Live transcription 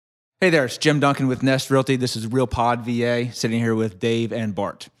Hey there, it's Jim Duncan with Nest Realty. This is Real Pod VA, sitting here with Dave and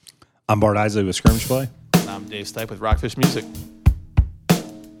Bart. I'm Bart Isley with Skirmish Play. I'm Dave Stipe with Rockfish Music.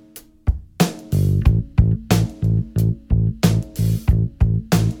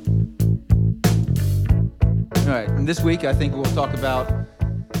 All right, and this week I think we'll talk about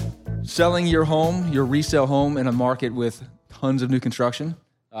selling your home, your resale home in a market with tons of new construction,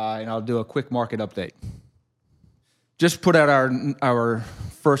 and I'll do a quick market update. Just put out our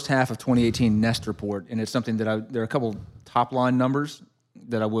first half of 2018 Nest report, and it's something that there are a couple top line numbers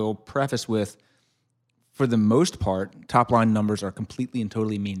that I will preface with. For the most part, top line numbers are completely and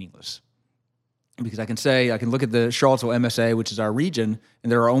totally meaningless. Because I can look at the Charlottesville MSA, which is our region,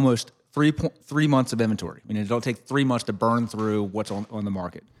 and there are almost 3 months of inventory. I mean, it'll take 3 months to burn through what's on the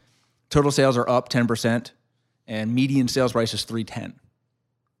market. Total sales are up 10%, and median sales price is $310,000.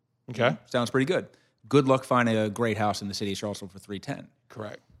 Okay. Sounds pretty good. Good luck finding a great house in the city of Charlottesville for $310,000.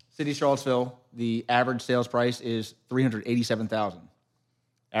 Correct. City of Charlottesville, the average sales price is $387,000.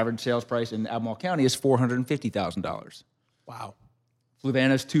 Average sales price in Albemarle County is $450,000. Wow.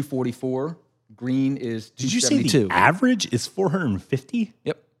 Fluvanna's $244,000. Green is $272,000. Did you say the average is 450?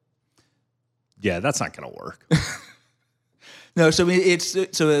 Yep. Yeah, that's not going to work. No, so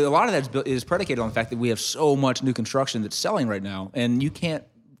a lot of that is predicated on the fact that we have so much new construction that's selling right now, and you can't,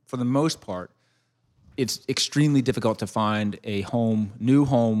 for the most part, it's extremely difficult to find a new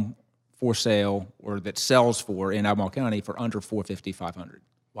home for sale or that sells for in Albemarle County for under $450,000, $500,000.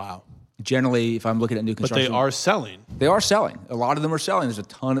 Wow. Generally, if I'm looking at new But construction, they are selling. They are selling. A lot of them are selling. There's a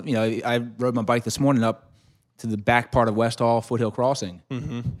ton of, I rode my bike this morning up to the back part of West Hall, Foothill Crossing.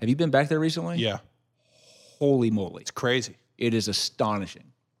 Mm-hmm. Have you been back there recently? Yeah. Holy moly. It's crazy. It is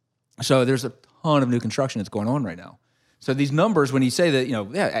astonishing. So there's a ton of new construction that's going on right now. So these numbers, when you say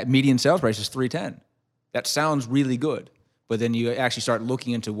that, median sales price is $310,000, that sounds really good. But then you actually start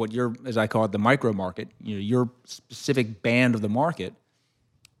looking into what as I call it, the micro market, your specific band of the market,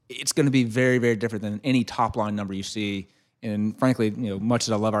 it's going to be very, very different than any top line number you see. And frankly, much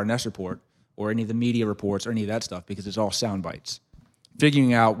as I love our Nest report or any of the media reports or any of that stuff, because it's all sound bites.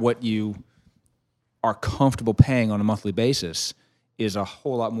 Figuring out what you are comfortable paying on a monthly basis is a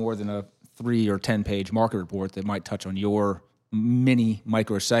whole lot more than a 3 or 10 page market report that might touch on your mini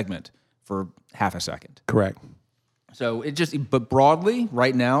micro segment for half a second. Correct. So but broadly,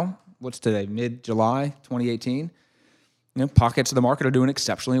 right now, what's today, mid-July 2018, pockets of the market are doing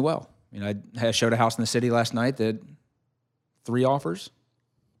exceptionally well. I showed a house in the city last night that 3 offers,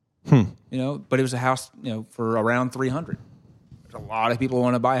 but it was a house, for around $300,000. There's a lot of people who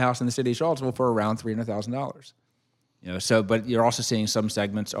want to buy a house in the city of Charlottesville for around $300,000. But you're also seeing some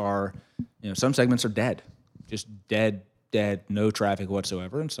segments are dead, just dead, no traffic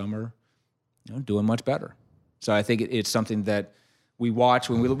whatsoever, and some are, doing much better. So I think it's something that we watch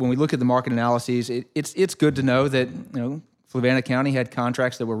when we look at the market analyses. It's good to know that Fluvanna County had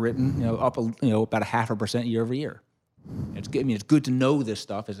contracts that were written up about 0.5% year over year. It's good. It's good to know this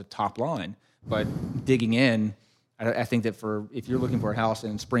stuff as a top line, but digging in, I think that if you're looking for a house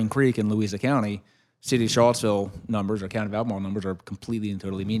in Spring Creek in Louisa County, City of Charlottesville numbers or County of Albemarle numbers are completely and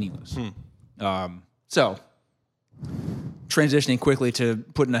totally meaningless. So transitioning quickly to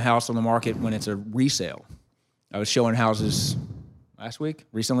putting a house on the market when it's a resale. I was showing houses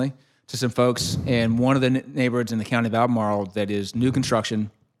recently, to some folks, and one of the neighborhoods in the County of Albemarle that is new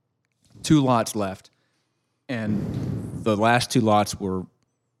construction, 2 lots left, and the last 2 lots were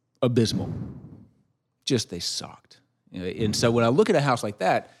abysmal. Just they sucked. And so when I look at a house like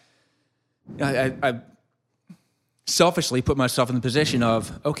that, I selfishly put myself in the position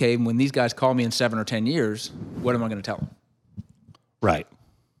of, okay, when these guys call me in 7 or 10 years, what am I going to tell them? Right.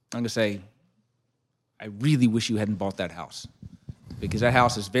 I'm going to say, I really wish you hadn't bought that house, because that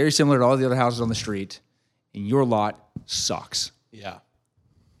house is very similar to all the other houses on the street, and your lot sucks. Yeah.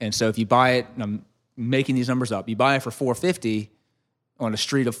 And so if you buy it, and I'm making these numbers up, you buy it for $450,000 on a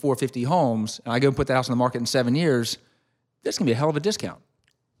street of 450 homes, and I go and put the house on the market in 7 years, that's going to be a hell of a discount.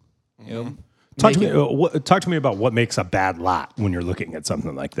 Talk to me about what makes a bad lot when you're looking at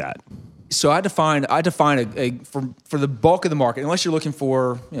something like that. So I define for the bulk of the market, unless you're looking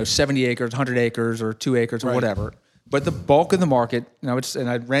for 70 acres, 100 acres, or 2 acres, or whatever. But the bulk of the market, and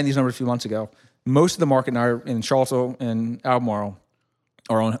I ran these numbers a few months ago. Most of the market now in Charlottesville and Albemarle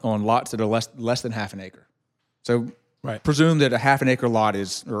are on lots that are less than half an acre. So presume that a half an acre lot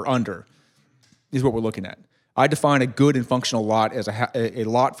is what we're looking at. I define a good and functional lot as a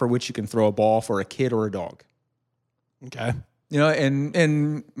lot for which you can throw a ball for a kid or a dog. Okay.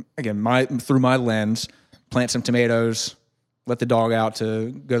 And again, through my lens, plant some tomatoes, let the dog out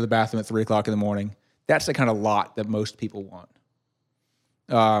to go to the bathroom at 3 o'clock in the morning. That's the kind of lot that most people want.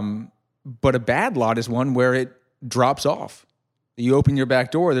 But a bad lot is one where it drops off. You open your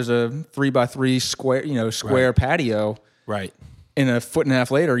back door, there's a 3x3 square patio. Right. And a foot and a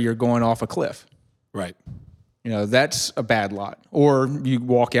half later, you're going off a cliff. Right. That's a bad lot. Or you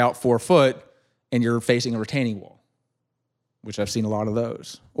walk out 4 foot and you're facing a retaining wall, which I've seen a lot of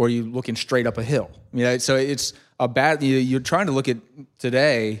those. Or you looking straight up a hill. So it's a bad. You're trying to look at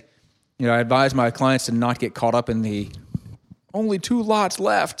today. I advise my clients to not get caught up in the only 2 lots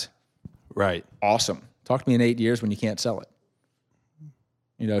left. Right. Awesome. Talk to me in 8 years when you can't sell it.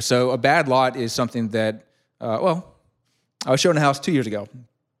 So a bad lot is something that. I was showing a house 2 years ago,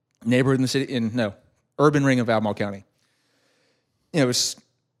 neighborhood in the city urban ring of Albemarle County. It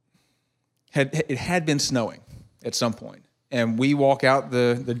had been snowing at some point, and we walk out.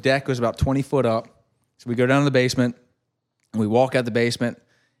 The deck was about 20 foot up, so we go down to the basement, and we walk out the basement,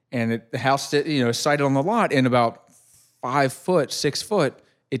 and the house is sited on the lot, and about 5 foot, 6 foot,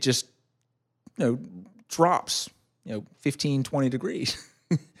 it just drops 15, 20 degrees.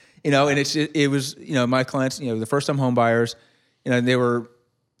 And it was my clients, the first time home buyers, they were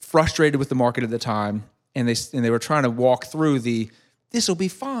frustrated with the market at the time, and they were trying to walk through this will be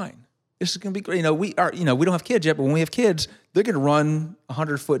fine. This is going to be great. We don't have kids yet, but when we have kids, they're going to run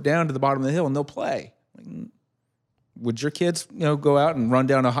 100 foot down to the bottom of the hill and they'll play. Would your kids, go out and run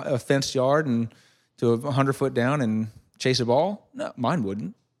down a fenced yard and to 100 foot down and chase a ball? No, mine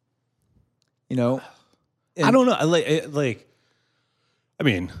wouldn't. I don't know. I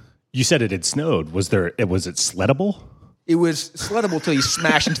mean, you said it had snowed. Was it sleddable? It was sleddable till you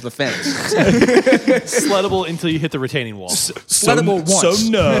smash into the fence. Sleddable until you hit the retaining wall. Sleddable once. So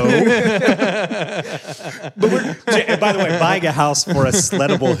no. And by the way, buying a house for a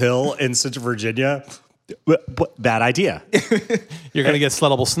sleddable hill in Central Virginia, bad idea. You're going to get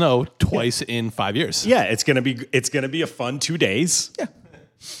sleddable snow twice in 5 years. Yeah, it's going to be a fun 2 days. Yeah.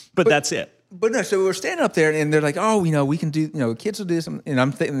 But that's it. But no, so we were standing up there, and they're like, "Oh, we can do, kids will do this," and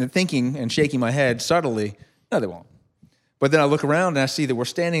I'm thinking and shaking my head subtly. No, they won't. But then I look around and I see that we're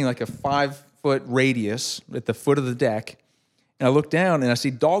standing like a 5 foot radius at the foot of the deck, and I look down and I see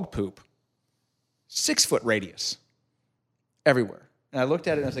dog poop, 6 foot radius, everywhere. And I looked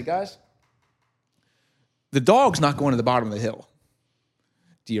at it and I said, "Guys, the dog's not going to the bottom of the hill.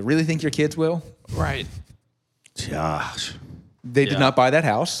 Do you really think your kids will?" Right. Gosh. They did not buy that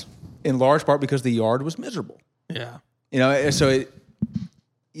house, in large part because the yard was miserable. Yeah. So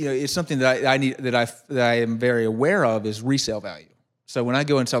it's something that I am very aware of is resale value. So when I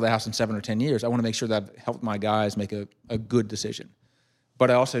go and sell the house in 7 or 10 years, I want to make sure that I've helped my guys make a good decision.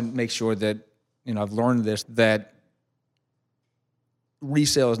 But I also make sure that I've learned this, that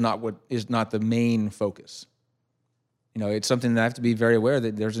resale is not the main focus. It's something that I have to be very aware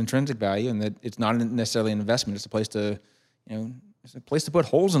that there's intrinsic value and that it's not necessarily an investment. It's a place to it's a place to put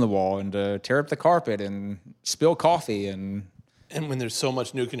holes in the wall and to tear up the carpet and spill coffee. And when there's so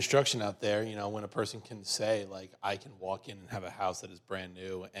much new construction out there, when a person can say, like, I can walk in and have a house that is brand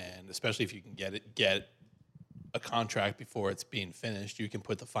new, and especially if you can get a contract before it's being finished, you can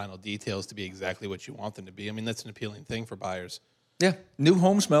put the final details to be exactly what you want them to be. I mean, that's an appealing thing for buyers. Yeah, new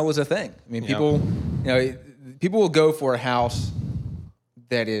home smell is a thing. I mean, people will go for a house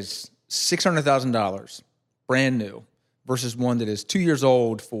that is $600,000, brand new, versus one that is 2 years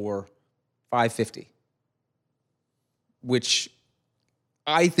old for $550,000, which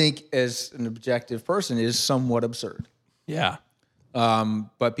I think, as an objective person, is somewhat absurd. Yeah.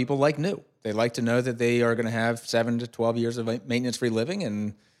 But people like new. They like to know that they are going to have 7 to 12 years of maintenance-free living,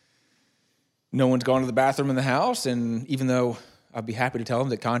 and no one's gone to the bathroom in the house. And even though I'd be happy to tell them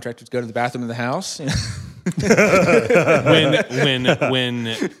that contractors go to the bathroom in the house,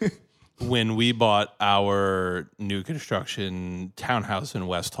 when we bought our new construction townhouse in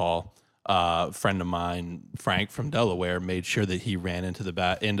West Hall, a friend of mine, Frank from Delaware, made sure that he ran into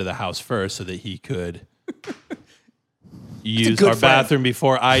the house first so that he could use our bathroom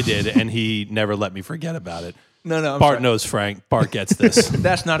before I did, and he never let me forget about it. No, Bart knows Frank. Bart gets this.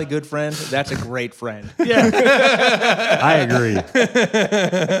 That's not a good friend. That's a great friend. Yeah, I agree.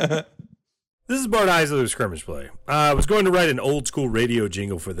 This is Bart Isley with Scrimmage Play. I was going to write an old school radio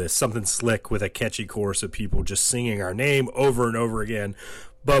jingle for this, something slick with a catchy chorus of people just singing our name over and over again,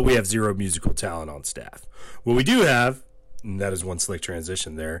 but we have zero musical talent on staff. What we do have, and that is one slick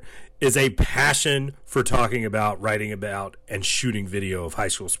transition there, is a passion for talking about, writing about, and shooting video of high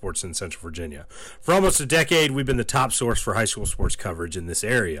school sports in Central Virginia. For almost a decade, we've been the top source for high school sports coverage in this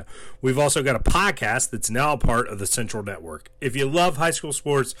area. We've also got a podcast that's now a part of the Central Network. If you love high school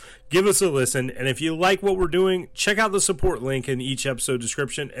sports, give us a listen, and if you like what we're doing, check out the support link in each episode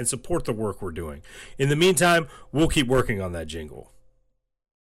description and support the work we're doing. In the meantime, we'll keep working on that jingle.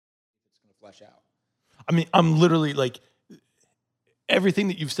 flesh out. I mean, I'm literally like everything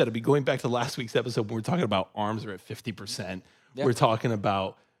that you've said. I'll be going back to last week's episode when we're talking about arms are at 50%. Yeah. We're talking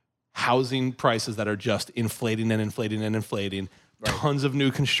about housing prices that are just inflating and inflating and inflating. Right. Tons of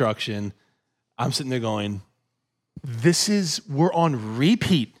new construction. I'm sitting there going, we're on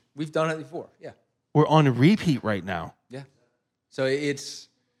repeat. We've done it before. Yeah. We're on repeat right now. Yeah. So it's.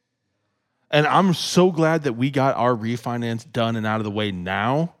 And I'm so glad that we got our refinance done and out of the way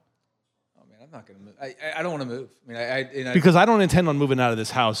now. Oh man, I'm not going to move. I don't want to move. I mean, Because I don't intend on moving out of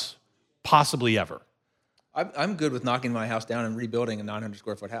this house possibly ever. I'm good with knocking my house down and rebuilding a 900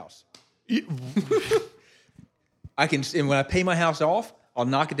 square foot house. I can, and when I pay my house off, I'll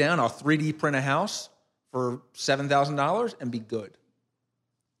knock it down. I'll 3D print a house for $7,000 and be good.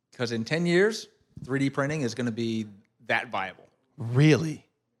 Because in 10 years, 3D printing is going to be that viable. Really?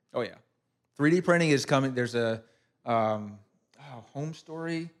 Oh yeah, 3D printing is coming. There's a Home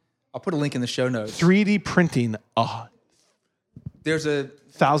Story. I'll put a link in the show notes. 3D printing a There's a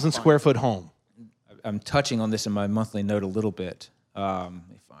 1,000 square foot home. I'm touching on this in my monthly note a little bit. Let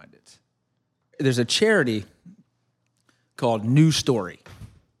me find it. There's a charity called New Story.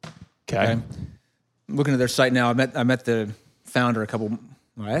 Okay. I'm looking at their site now. I met the founder I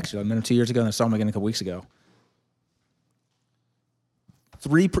met him 2 years ago, and I saw him again a couple weeks ago.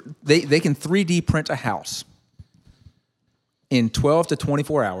 They can 3D print a house in 12 to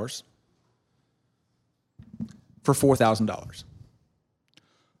 24 hours for $4,000.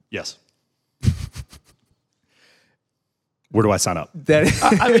 Yes. Where do I sign up?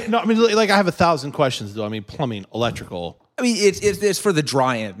 I mean, like I have 1,000 questions though. I mean, plumbing, electrical. I mean, it's for the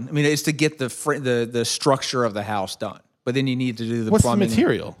dry-in. I mean, it's to get the structure of the house done. But then you need to do the What's plumbing. the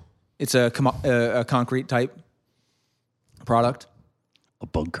material? It's a concrete type product. A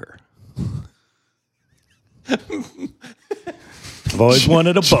bunker. I've always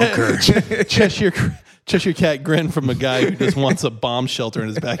wanted a bunker. Cheshire Cat grin from a guy who just wants a bomb shelter in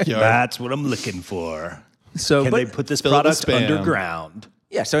his backyard. That's what I'm looking for. So, Can they put this product underground?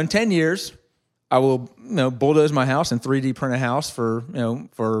 Yeah. So in 10 years, I will bulldoze my house and 3D print a house for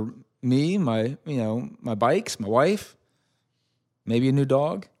me, my bikes, my wife, maybe a new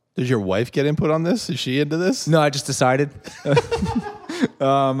dog. Does your wife get input on this? Is she into this? No, I just decided.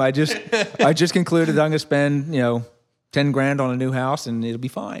 I just concluded that I'm going to spend $10,000 on a new house and it'll be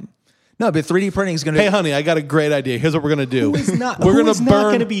fine. No, but 3D printing is going to. Hey, honey, I got a great idea. Here's what we're going to do. Who is not we're going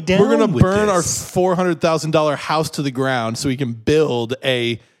gonna to be down We're going to with burn our this? $400,000 house to the ground so we can build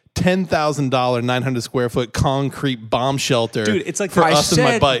a $10,000 900 square foot concrete bomb shelter. Dude, it's like for I us and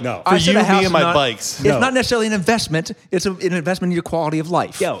my said- bike. No. For I said you, a house me, and is my not- bikes. It's No. not necessarily an investment. It's an investment in your quality of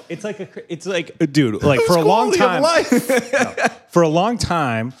life. Yo, it's like, dude, like for a long Quality of time. life. For a long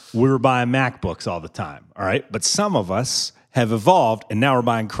time, we were buying MacBooks all the time. All right. But some of us have evolved and now we're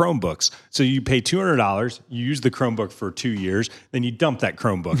buying Chromebooks. So you pay $200, you use the Chromebook for 2 years, then you dump that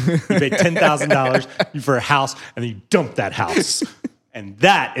Chromebook. You pay $10,000 for a house and then you dump that house. And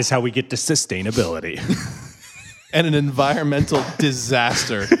that is how we get to sustainability. And an environmental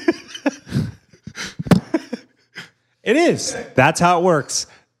disaster. It is. That's how it works.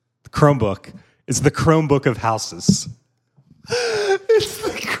 The Chromebook is the Chromebook of houses. It's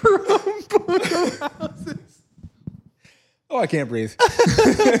the Chromebook of houses. Oh, I can't breathe.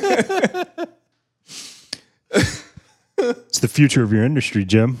 It's the future of your industry,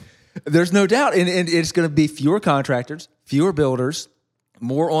 Jim. There's no doubt, and it's going to be fewer contractors, fewer builders,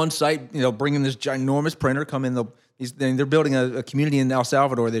 more on site. Bringing this ginormous printer come in. They're building a community in El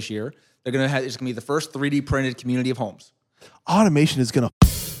Salvador this year. It's going to be the first 3D printed community of homes. Automation is going to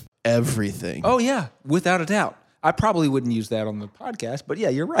everything. Oh yeah, without a doubt. I probably wouldn't use that on the podcast, but yeah,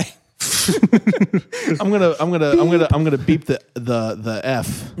 you're right. I'm gonna beep the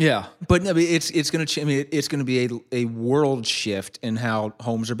F. Yeah, but I mean, it's going to it's going to be a world shift in how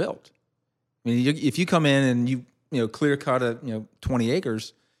homes are built. I mean, if you come in and you clear cut 20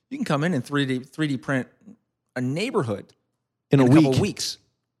 acres, you can come in and 3D print a neighborhood In a couple week. of weeks,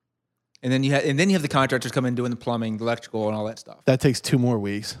 and then you have the contractors come in doing the plumbing, the electrical, and all that stuff. That takes 2 more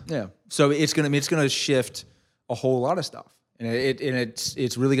weeks. Yeah, so it's going to shift a whole lot of stuff, and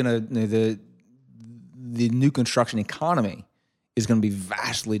it's really going to the new construction economy is going to be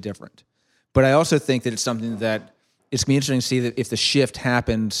vastly different. But I also think that it's something that it's going to be interesting to see that if the shift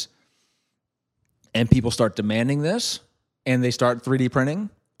happens and people start demanding this and they start 3D printing,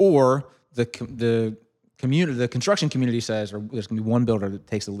 or the community, the construction community says, or there's going to be one builder that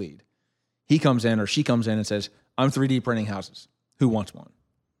takes the lead. He comes in or she comes in and says, I'm 3D printing houses. Who wants one?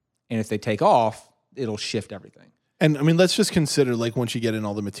 And if they take off, it'll shift everything. And I mean, let's just consider like once you get in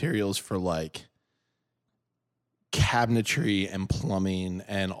all the materials for like cabinetry and plumbing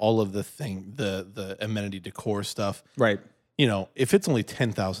and all of the amenity decor stuff. Right. You know, if it's only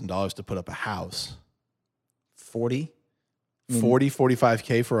 $10,000 to put up a house, 40,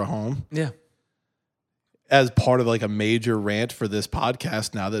 45K for a home. Yeah. As part of like a major rant for this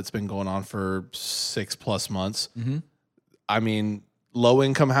podcast now that's been going on for 6+ months. Mm-hmm. I mean, low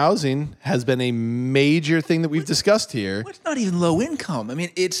income housing has been a major thing that we've discussed here. It's not even low income. I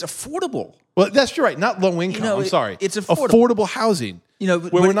mean, it's affordable. Well, that's right. Not low income. I'm sorry. It's affordable. Affordable housing. You know,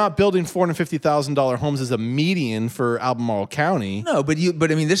 where we're not building $450,000 homes as a median for Albemarle County. No, but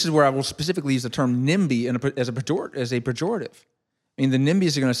I mean, this is where I will specifically use the term NIMBY as a pejorative. I mean, the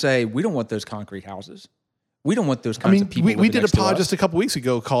NIMBYs are going to say, we don't want those concrete houses. We don't want those kinds of people. We did a pod just a couple weeks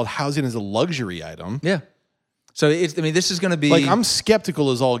ago called "Housing as a Luxury Item." Yeah. So this is going to be like, I'm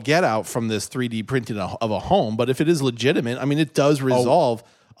skeptical as all get out from this 3D printing of a home, but if it is legitimate, I mean, it does resolve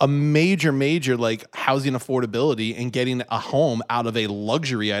a major like housing affordability and getting a home out of a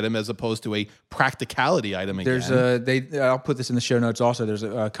luxury item as opposed to a practicality item. Again. I'll put this in the show notes also. There's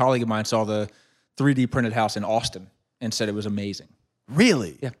a colleague of mine saw the 3D printed house in Austin and said it was amazing.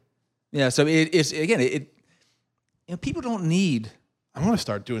 Really? Yeah. Yeah. So it's again, people don't need. I want to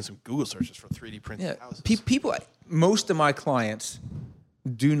start doing some Google searches for 3D printed houses. People, most of my clients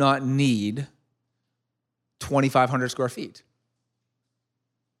do not need 2,500 square feet.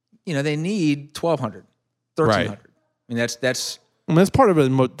 You know, they need 1,200, 1,300. Right. I mean, that's. I mean, that's part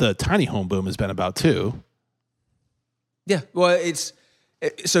of what the tiny home boom has been about too. Yeah. Well,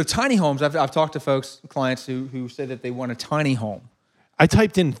 so tiny homes. I've talked to clients who say that they want a tiny home. I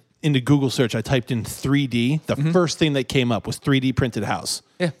typed into Google search, I typed in 3D. The first thing that came up was 3D printed house.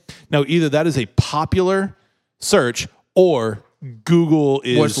 Yeah. Now, either that is a popular search or Google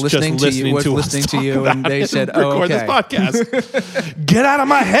is listening to you and they said, "Oh, okay." This podcast. Get out of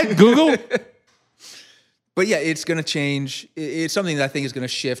my head, Google. But yeah, it's going to change. It's something that I think is going to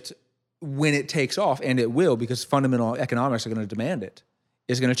shift when it takes off, and it will, because fundamental economics are going to demand it.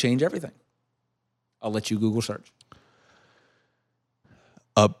 It's going to change everything. I'll let you Google search.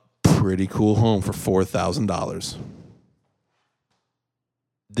 A pretty cool home for $4,000.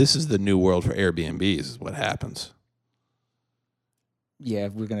 This is the new world for Airbnbs, is what happens. Yeah,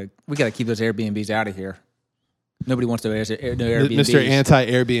 we got to keep those Airbnbs out of here. Nobody wants to know Airbnbs. Mr.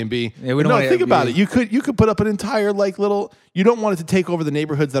 Anti-Airbnb. Yeah, we don't want think about it. You could put up an entire little. You don't want it to take over the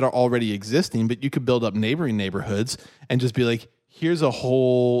neighborhoods that are already existing, but you could build up neighboring neighborhoods and just be like, here's a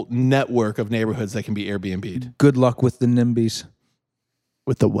whole network of neighborhoods that can be Airbnb'd. Good luck with the NIMBYs.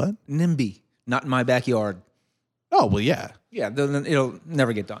 With the what? NIMBY, not in my backyard. Oh well, yeah. Yeah, it'll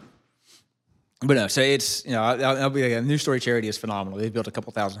never get done. But no, so it's, I'll be like, a News Story Charity is phenomenal. They've built a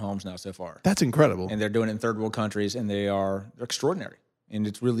couple thousand homes now so far. That's incredible. And they're doing it in third world countries, and they're extraordinary. And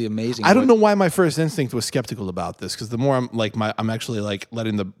it's really amazing. I don't know why my first instinct was skeptical about this, because the more I'm actually like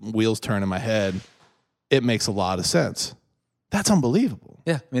letting the wheels turn in my head, it makes a lot of sense. That's unbelievable.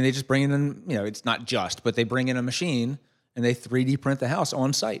 Yeah, I mean, they just bring in, it's not just, but they bring in a machine and they 3D print the house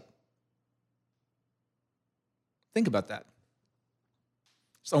on site. Think about that.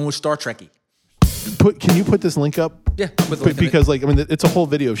 It's almost Star Trek-y. Can you put this link up? Yeah. Because it's a whole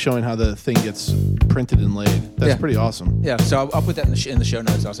video showing how the thing gets printed and laid. That's pretty awesome. Yeah, so I'll put that in the show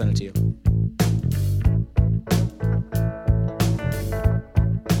notes. I'll send it to you.